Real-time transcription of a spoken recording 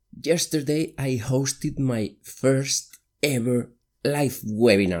Yesterday I hosted my first ever live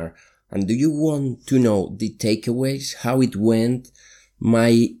webinar, and do you want to know the takeaways, how it went,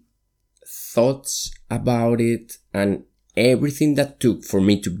 my thoughts about it, and everything that took for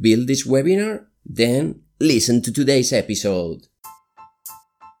me to build this webinar? Then listen to today's episode.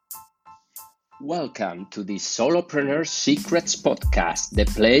 Welcome to the Solopreneur Secrets Podcast, the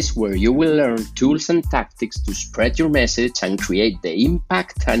place where you will learn tools and tactics to spread your message and create the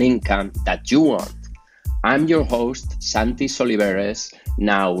impact and income that you want. I'm your host, Santi Soliveres.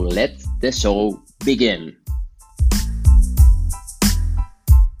 Now let the show begin.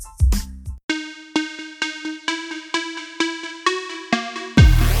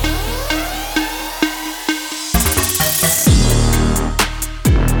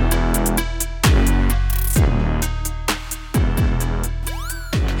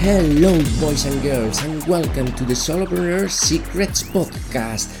 Hello boys and girls, and welcome to the Solopreneur Secrets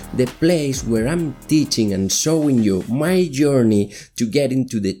Podcast, the place where I'm teaching and showing you my journey to get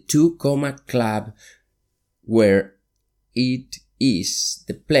into the 2 Club, where it is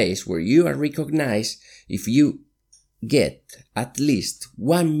the place where you are recognized if you get at least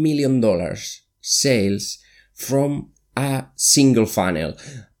 $1 million sales from a single funnel.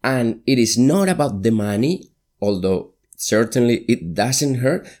 And it is not about the money, although certainly it doesn't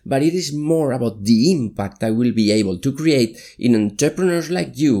hurt, but it is more about the impact I will be able to create in entrepreneurs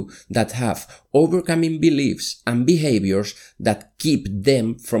like you that have overcoming beliefs and behaviors that keep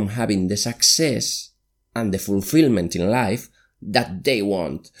them from having the success and the fulfillment in life that they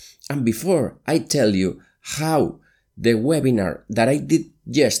want. And before I tell you how the webinar that I did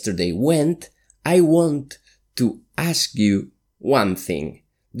yesterday went, I want to ask you one thing.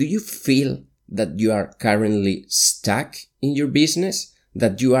 Do you feel that you are currently stuck in your business,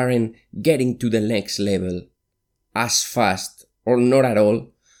 that you aren't getting to the next level as fast or not at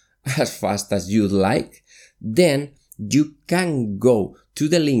all as fast as you'd like? Then you can go to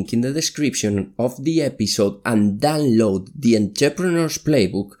the link in the description of the episode and download the Entrepreneur's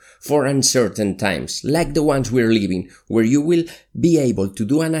Playbook for uncertain times, like the ones we're living, where you will be able to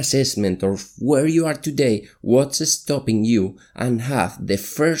do an assessment of where you are today, what's stopping you, and have the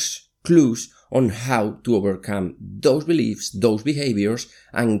first clues on how to overcome those beliefs, those behaviors,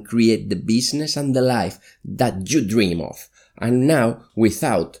 and create the business and the life that you dream of. And now,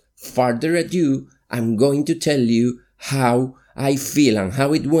 without further ado, I'm going to tell you how I feel and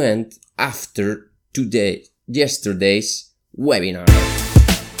how it went after yesterday's webinar.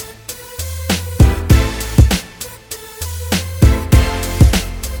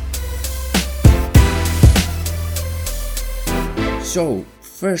 So,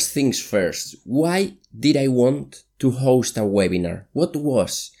 first things first, why did I want to host a webinar? What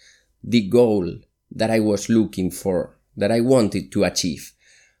was the goal that I was looking for, that I wanted to achieve?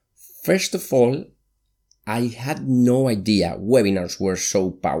 First of all, I had no idea webinars were so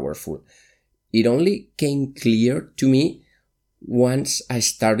powerful. It only came clear to me once I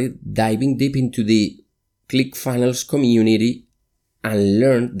started diving deep into the ClickFunnels community and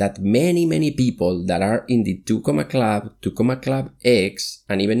learned that many people that are in the 2 Club, 2 Club X,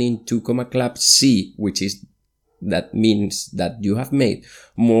 and even in 2 Club C, that means that you have made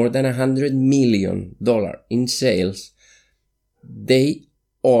more than $100 million in sales, they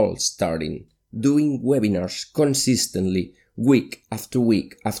all starting doing webinars consistently, week after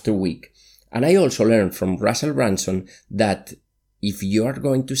week after week. And I also learned from Russell Brunson that if you are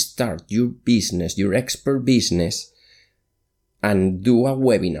going to start your business, your expert business, and do a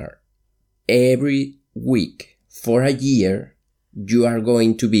webinar every week for a year, you are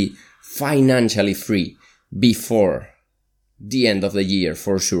going to be financially free before the end of the year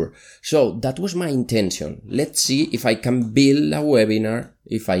for sure. So that was my intention. Let's see if I can build a webinar,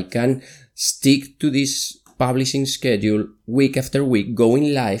 if I can stick to this publishing schedule week after week,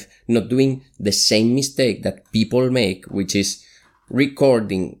 going live, not doing the same mistake that people make, which is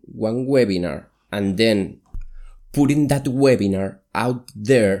recording one webinar and then putting that webinar out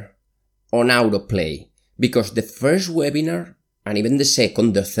there on autoplay, because the first webinar and even the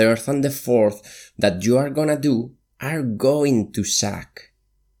second, the third and the fourth that you are gonna do are going to suck.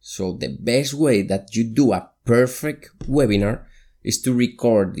 So the best way that you do a perfect webinar is to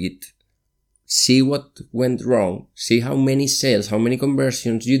record it, see what went wrong, see how many sales, how many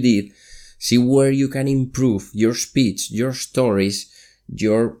conversions you did, see where you can improve your speech, your stories,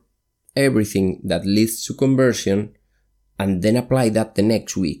 your everything that leads to conversion, and then apply that the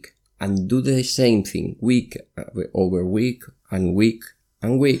next week and do the same thing week over week and week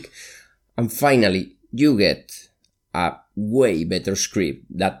and week. And finally, you get a way better script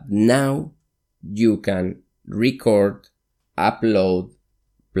that now you can record, upload,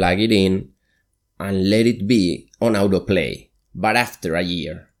 plug it in, and let it be on autoplay. But after a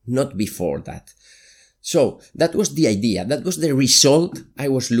year, not before that. So that was the idea. That was the result I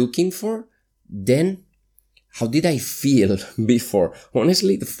was looking for. Then, how did I feel before?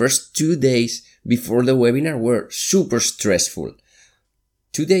 Honestly, the first 2 days before the webinar were super stressful.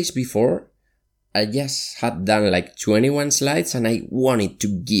 2 days before, I just had done like 21 slides and I wanted to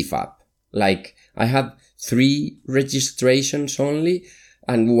give up. Like, I had 3 registrations only,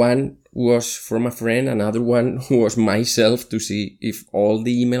 and one was from a friend, another one was myself to see if all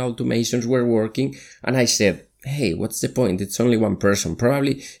the email automations were working. And I said, hey, what's the point? It's only one person.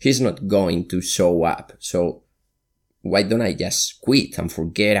 Probably he's not going to show up. So why don't I just quit and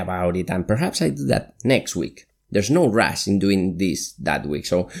forget about it? And perhaps I do that next week. There's no rush in doing this that week.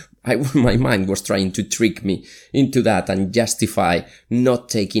 So my mind was trying to trick me into that and justify not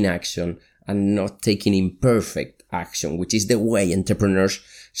taking action and not taking imperfect action, which is the way entrepreneurs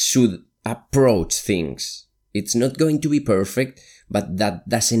should approach things. It's not going to be perfect, but that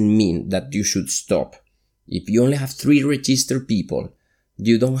doesn't mean that you should stop. If you only have 3 registered people,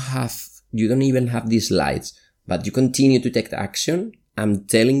 you don't even have these slides, but you continue to take action, I'm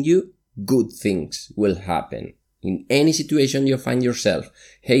telling you, good things will happen. In any situation you find yourself,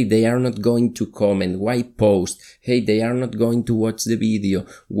 hey, they are not going to comment, why post? Hey, they are not going to watch the video,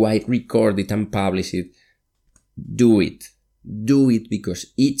 why record it and publish it? Do it. Do it,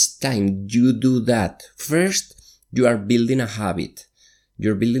 because each time you do that, first, you are building a habit.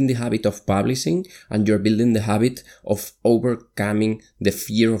 You're building the habit of publishing, and you're building the habit of overcoming the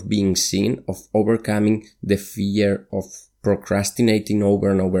fear of being seen, of overcoming the fear of procrastinating over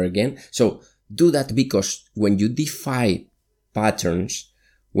and over again. So do that, because when you defy patterns,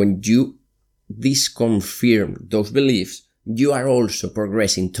 when you disconfirm those beliefs, you are also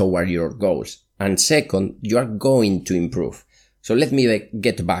progressing toward your goals. And second, you are going to improve. So let me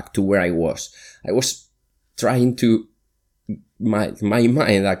get back to where I was. I was trying to, my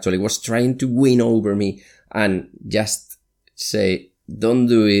mind actually was trying to win over me and just say, don't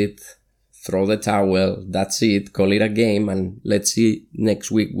do it, throw the towel, that's it, call it a game, and let's see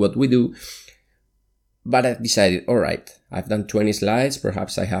next week what we do. But I decided, alright, I've done 20 slides,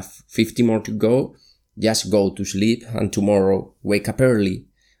 perhaps I have 50 more to go, just go to sleep, and tomorrow wake up early,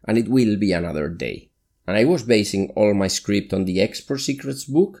 and it will be another day. And I was basing all my script on the Expert Secrets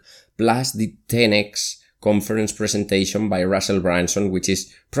book, plus the 10X conference presentation by Russell Brunson, which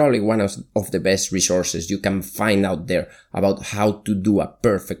is probably one of the best resources you can find out there about how to do a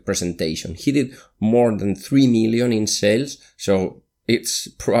perfect presentation. He did more than 3 million in sales, so it's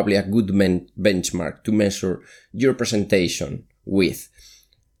probably a good benchmark to measure your presentation with.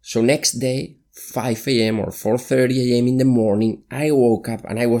 So next day, 5 a.m. or 4:30 a.m. in the morning, I woke up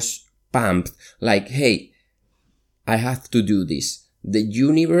and I was pumped, like, hey, I have to do this. The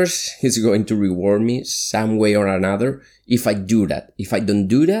universe is going to reward me some way or another if I do that. If I don't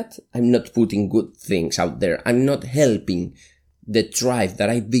do that, I'm not putting good things out there. I'm not helping the tribe that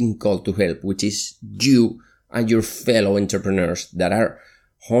I've been called to help, which is you and your fellow entrepreneurs that are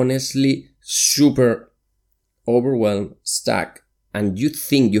honestly super overwhelmed, stuck, and you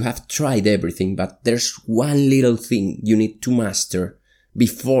think you have tried everything, but there's one little thing you need to master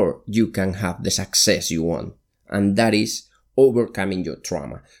before you can have the success you want, and that is overcoming your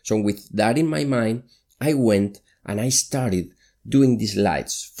trauma. So with that in my mind, I went and I started doing these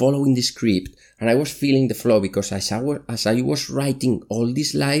slides, following the script, and I was feeling the flow, because as I was writing all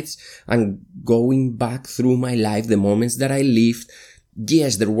these slides and going back through my life, the moments that I lived,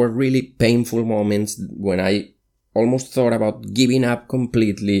 yes, there were really painful moments when I almost thought about giving up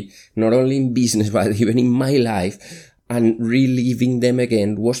completely, not only in business, but even in my life, and reliving them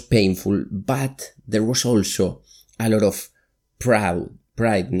again was painful, but there was also a lot of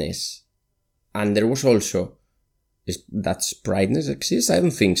prideness, and there was also, that's prideness exists? I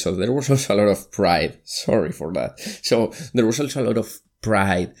don't think so. There was also a lot of pride. Sorry for that. So there was also a lot of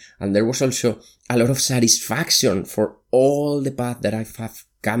pride, and there was also a lot of satisfaction for all the path that I have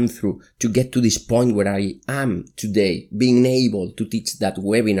come through to get to this point where I am today, being able to teach that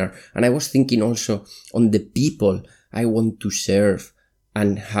webinar. And I was thinking also on the people I want to serve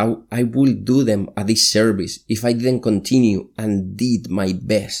and how I will do them a disservice if I didn't continue and did my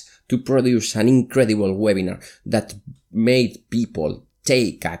best to produce an incredible webinar that made people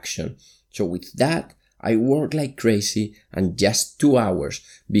take action. So with that, I worked like crazy, and just 2 hours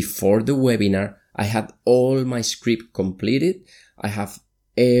before the webinar, I had all my script completed. I have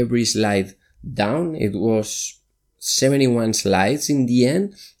every slide down. It was 71 slides in the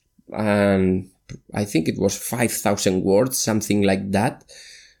end, and I think it was 5,000 words, something like that,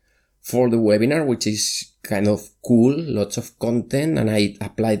 for the webinar, which is kind of cool, lots of content, and I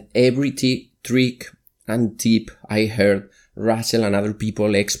applied every trick and tip I heard Russell and other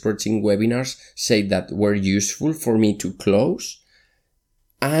people, experts in webinars, say that were useful for me to close.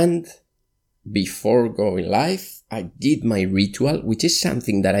 And before going live, I did my ritual, which is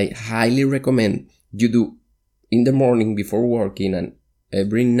something that I highly recommend you do in the morning before working and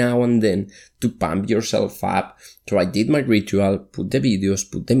every now and then to pump yourself up. So I did my ritual, put the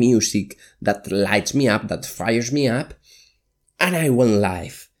videos, put the music that lights me up, that fires me up, and I went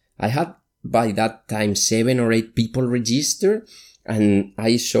live. I had by that time 7 or 8 people registered, and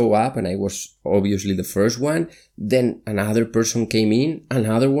I show up and I was obviously the first one. Then another person came in,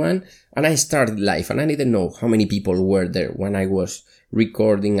 another one, and I started live, and I didn't know how many people were there when I was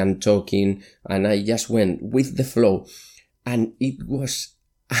recording and talking, and I just went with the flow. And it was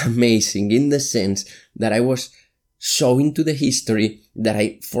amazing in the sense that I was so into the history that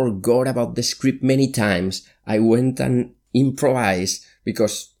I forgot about the script many times. I went and improvised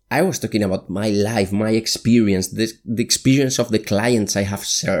because I was talking about my life, my experience, the experience of the clients I have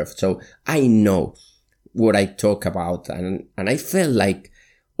served. So I know what I talk about, and I felt like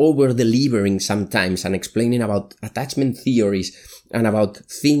over-delivering sometimes and explaining about attachment theories and about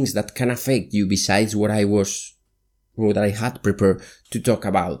things that can affect you besides what I had prepared to talk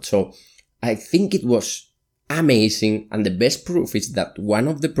about. So I think it was amazing, and the best proof is that one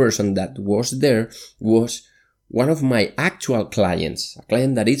of the person that was there was one of my actual clients, a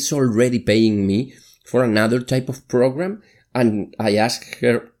client that is already paying me for another type of program. And I asked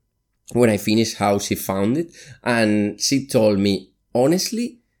her when I finished how she found it, and she told me,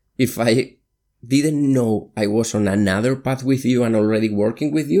 honestly, if I didn't know I was on another path with you and already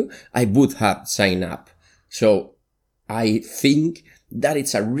working with you, I would have signed up. So I think that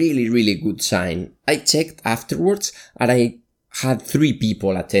it's a really, really good sign. I checked afterwards and I had 3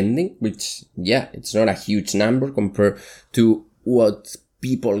 people attending, which, yeah, it's not a huge number compared to what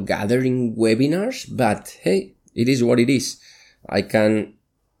people gather in webinars, but hey, it is what it is. I can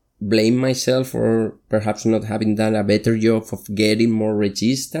blame myself for perhaps not having done a better job of getting more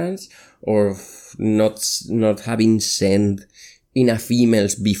resistance, or not having sent enough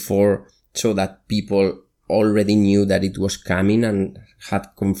emails before so that people already knew that it was coming and had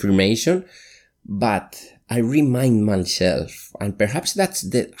confirmation. But I remind myself, and perhaps that's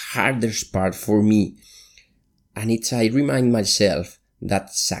the hardest part for me, and I remind myself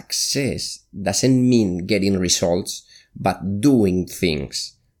that success doesn't mean getting results, but doing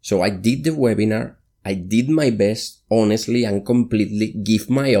things. So I did the webinar, I did my best, honestly and completely, give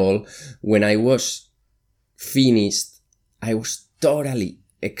my all. When I was finished, I was totally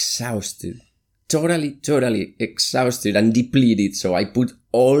exhausted and depleted. So I put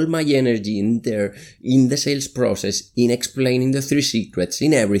all my energy in there, in the sales process, in explaining the 3 secrets,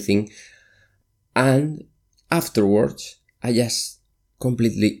 in everything. And afterwards, I just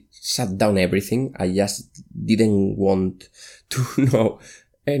completely shut down everything. I just didn't want to know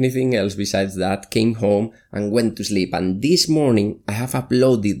anything else besides that. Came home and went to sleep. And this morning, I have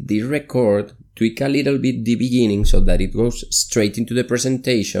uploaded the record, tweak a little bit the beginning so that it goes straight into the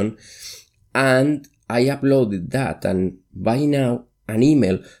presentation. And I uploaded that, and by now an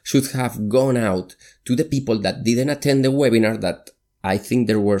email should have gone out to the people that didn't attend the webinar. That I think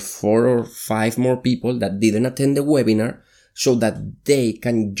there were 4 or 5 more people that didn't attend the webinar, so that they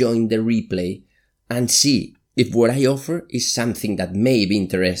can join the replay and see if what I offer is something that may be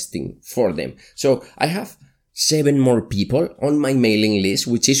interesting for them. So I have 7 more people on my mailing list,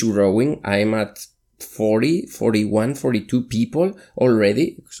 which is growing. I'm at 40, 41, 42 people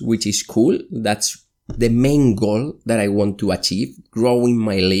already, which is cool. That's the main goal that I want to achieve, growing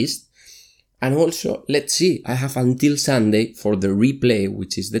my list. And also, let's see, I have until Sunday for the replay,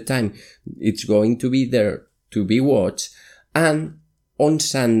 which is the time it's going to be there to be watched. And on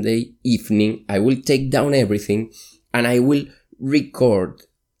Sunday evening, I will take down everything and I will record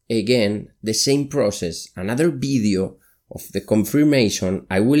again the same process, another video of the confirmation.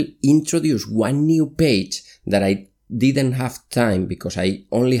 I will introduce one new page that I didn't have time because I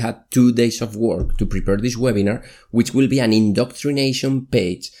only had 2 days of work to prepare this webinar, which will be an indoctrination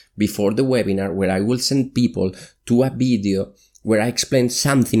page before the webinar where I will send people to a video where I explain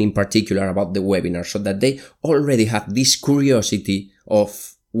something in particular about the webinar so that they already have this curiosity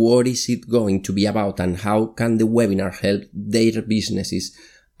of what is it going to be about and how can the webinar help their businesses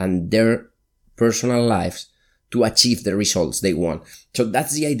and their personal lives to achieve the results they want. So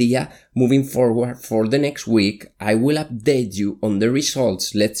that's the idea. Moving forward for the next week, I will update you on the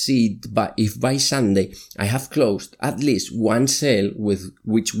results. Let's see if by Sunday I have closed at least 1 sale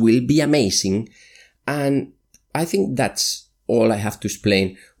which will be amazing. And I think that's all I have to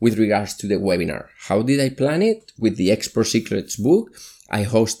explain with regards to the webinar. How did I plan it? With the Expert Secrets book. I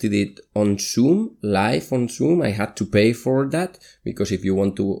hosted it on Zoom, live on Zoom. I had to pay for that because if you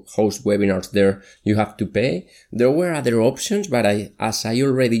want to host webinars there, you have to pay. There were other options, but as I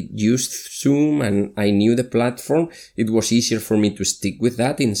already used Zoom and I knew the platform, it was easier for me to stick with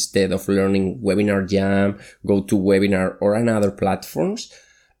that instead of learning Webinar Jam, GoToWebinar or another platforms.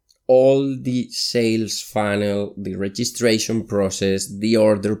 All the sales funnel, the registration process, the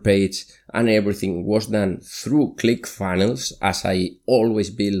order page, and everything was done through ClickFunnels, as I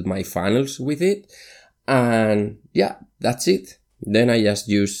always build my funnels with it. And yeah, that's it. Then I just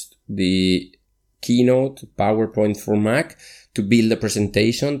used the Keynote PowerPoint for Mac to build the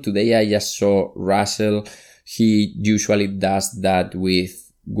presentation. Today I just saw Russell. He usually does that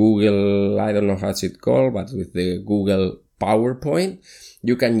with Google, I don't know how it's called, but with the Google PowerPoint.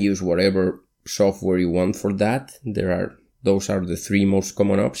 You can use whatever software you want for that. Those are the three most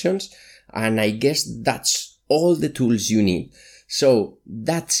common options. And I guess that's all the tools you need. So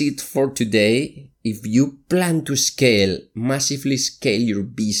that's it for today. If you plan to massively scale your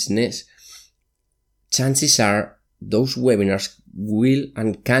business, chances are those webinars will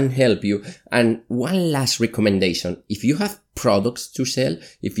and can help you. And one last recommendation. If you have products to sell,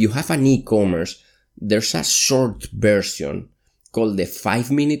 if you have an e-commerce, there's a short version called the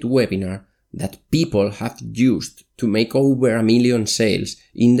 5-minute webinar that people have used to make over 1 million sales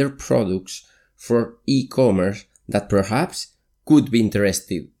in their products for e-commerce that perhaps could be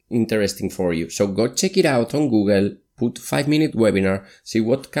interesting for you. So go check it out on Google, put 5-minute webinar, see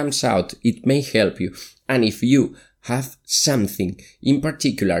what comes out. It may help you. And if you have something in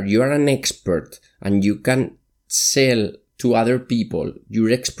particular, you are an expert and you can sell to other people your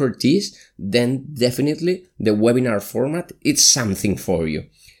expertise, then definitely the webinar format is something for you.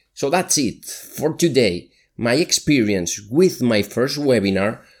 So that's it for today. My experience with my first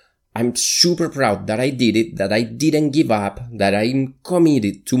webinar. I'm super proud that I did it, that I didn't give up, that I'm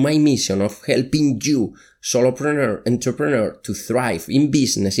committed to my mission of helping you, solopreneur, entrepreneur, to thrive in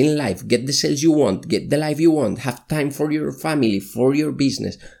business, in life, get the sales you want, get the life you want, have time for your family, for your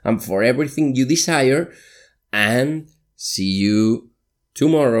business, and for everything you desire. And see you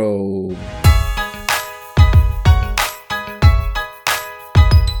tomorrow.